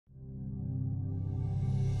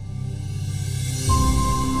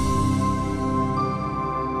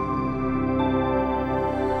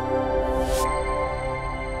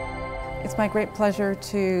my great pleasure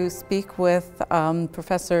to speak with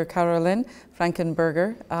Professor Karolin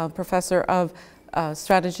Frankenberger, Professor of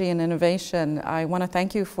Strategy and Innovation. I want to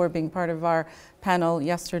thank you for being part of our panel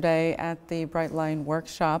yesterday at the Brightline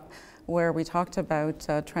workshop, where we talked about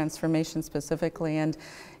transformation specifically. And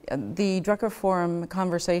the Drucker Forum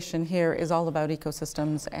conversation here is all about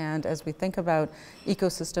ecosystems, and as we think about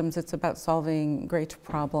ecosystems, it's about solving great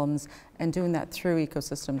problems and doing that through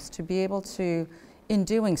ecosystems. To be able to, in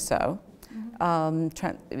doing so,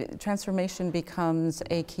 transformation becomes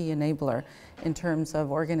a key enabler in terms of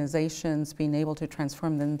organizations being able to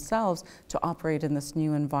transform themselves to operate in this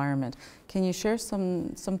new environment. Can you share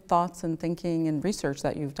some thoughts and thinking and research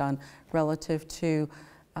that you've done relative to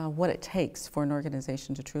what it takes for an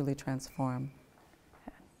organization to truly transform?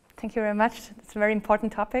 Thank you very much. It's a very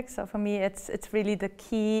important topic. So for me, it's really the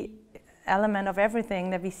key element of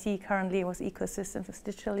everything that we see currently with ecosystems, with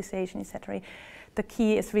digitalization, etc. The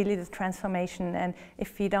key is really the transformation, and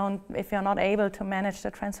if we are not able to manage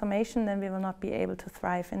the transformation, then we will not be able to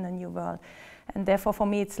thrive in the new world. And therefore, for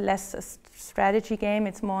me, it's less a strategy game;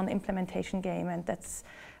 it's more an implementation game, and that's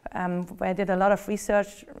where I did a lot of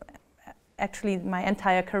research. Actually, my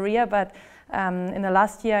entire career, but in the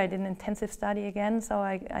last year, I did an intensive study again. So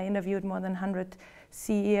I interviewed more than 100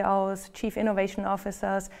 CEOs, chief innovation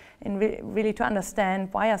officers, and really to understand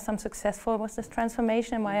why are some successful with this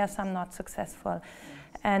transformation and why are some not successful.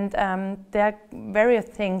 And there are various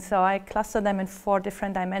things, so I cluster them in 4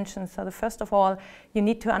 different dimensions. So the first of all, you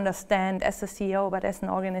need to understand as a CEO, but as an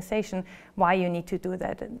organization, why you need to do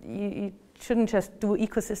that. You shouldn't just do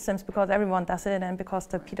ecosystems because everyone does it and because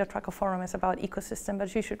the Peter Drucker Forum is about ecosystem,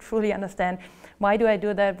 but you should truly understand, why do I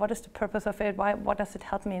do that? What is the purpose of it? What does it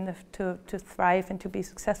help me to thrive and to be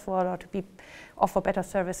successful, or to offer better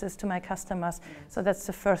services to my customers? Yes. So that's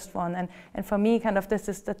the first one. And for me, kind of this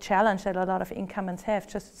is the challenge that a lot of incumbents have,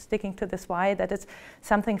 just sticking to this why, that it's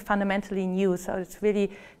something fundamentally new. So it's really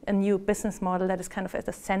a new business model that is kind of at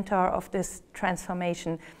the center of this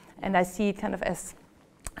transformation. And I see it kind of as,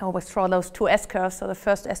 I always draw those 2 S-curves. So the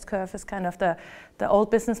first S-curve is kind of the old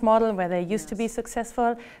business model where they used to be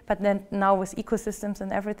successful, but then now with ecosystems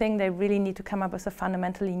and everything, they really need to come up with a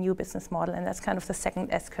fundamentally new business model, and that's kind of the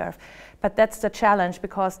second S-curve. But that's the challenge,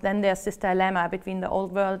 because then there's this dilemma between the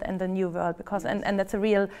old world and the new world, because and that's a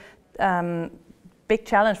real big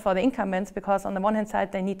challenge for the incumbents, because on the one hand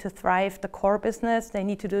side, they need to thrive the core business, they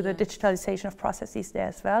need to do the digitalization of processes there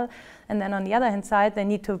as well, and then on the other hand side, they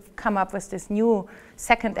need to come up with this new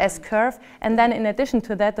second S-curve, and then in addition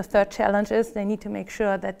to that, the third challenge is they need to make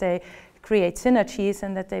sure that they create synergies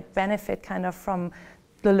and that they benefit kind of from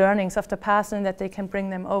the learnings of the past, and that they can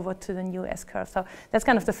bring them over to the new S-curve. So that's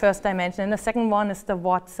kind of the first dimension. And the second one is the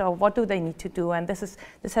what. So what do they need to do? And this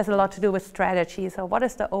has a lot to do with strategy. So what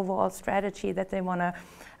is the overall strategy that they want to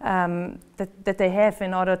that they have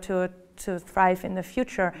in order to thrive in the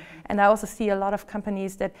future? And I also see a lot of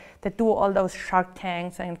companies that do all those Shark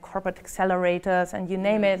Tanks and corporate accelerators and you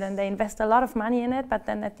name it, and they invest a lot of money in it, but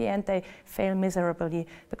then at the end they fail miserably,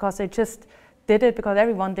 because they just did it because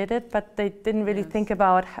everyone did it, but they didn't really think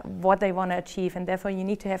about what they want to achieve, and therefore you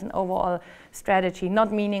need to have an overall strategy,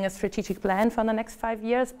 not meaning a strategic plan for the next 5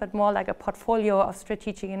 years, but more like a portfolio of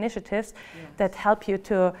strategic initiatives that help you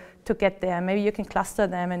to get there. Maybe you can cluster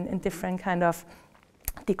them in different kind of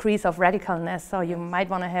degrees of radicalness. So you might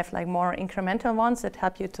want to have like more incremental ones that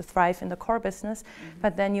help you to thrive in the core business,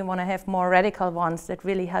 but then you want to have more radical ones that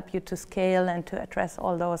really help you to scale and to address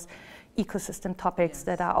all those ecosystem topics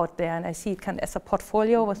that are out there. And I see it kind of as a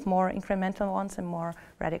portfolio with more incremental ones and more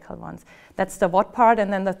radical ones. That's the what part,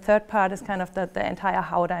 and then the third part is kind of the entire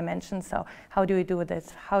how dimension. So how do you do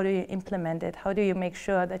this? How do you implement it? How do you make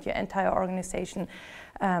sure that your entire organization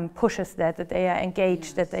pushes that they are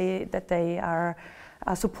engaged, that they are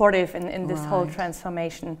supportive in this whole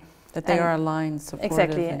transformation? That they are aligned, supportive,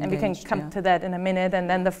 exactly, and we can come to that in a minute. And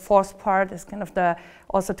then the fourth part is kind of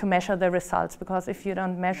also to measure the results, because if you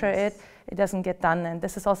don't measure it, it doesn't get done. And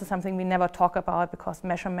this is also something we never talk about, because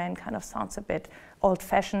measurement kind of sounds a bit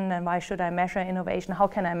old-fashioned, and why should I measure innovation? How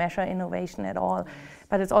can I measure innovation at all?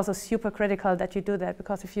 But it's also super critical that you do that,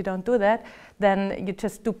 because if you don't do that, then you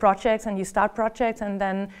just do projects and you start projects, and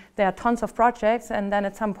then there are tons of projects, and then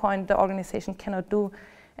at some point the organization cannot do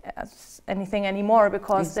anything anymore,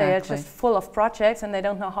 because they are just full of projects and they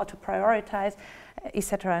don't know how to prioritize,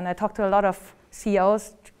 etc. And I talked to a lot of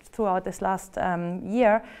CEOs throughout this last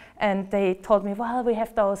year, and they told me, well, we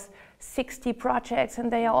have those 60 projects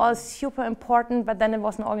and they are all super important, but then it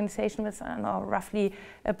was an organization with, I don't know, roughly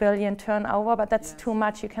 $1 billion turnover, but that's too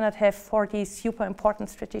much. You cannot have 40 super important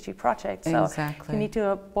strategic projects. Exactly. So you need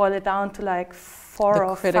to boil it down to like 4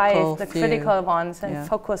 or 5, the critical ones, and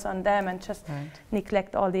focus on them and just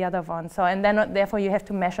neglect all the other ones. So, and then therefore you have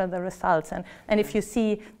to measure the results. And if you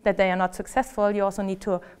see that they are not successful, you also need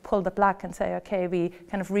to pull the plug and say, okay, we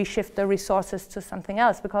kind of reshift the resources to something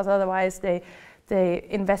else, because otherwise they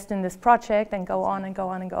invest in this project and go on and go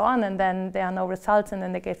on and go on, and then there are no results, and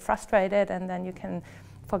then they get frustrated, and then you can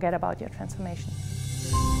forget about your transformation.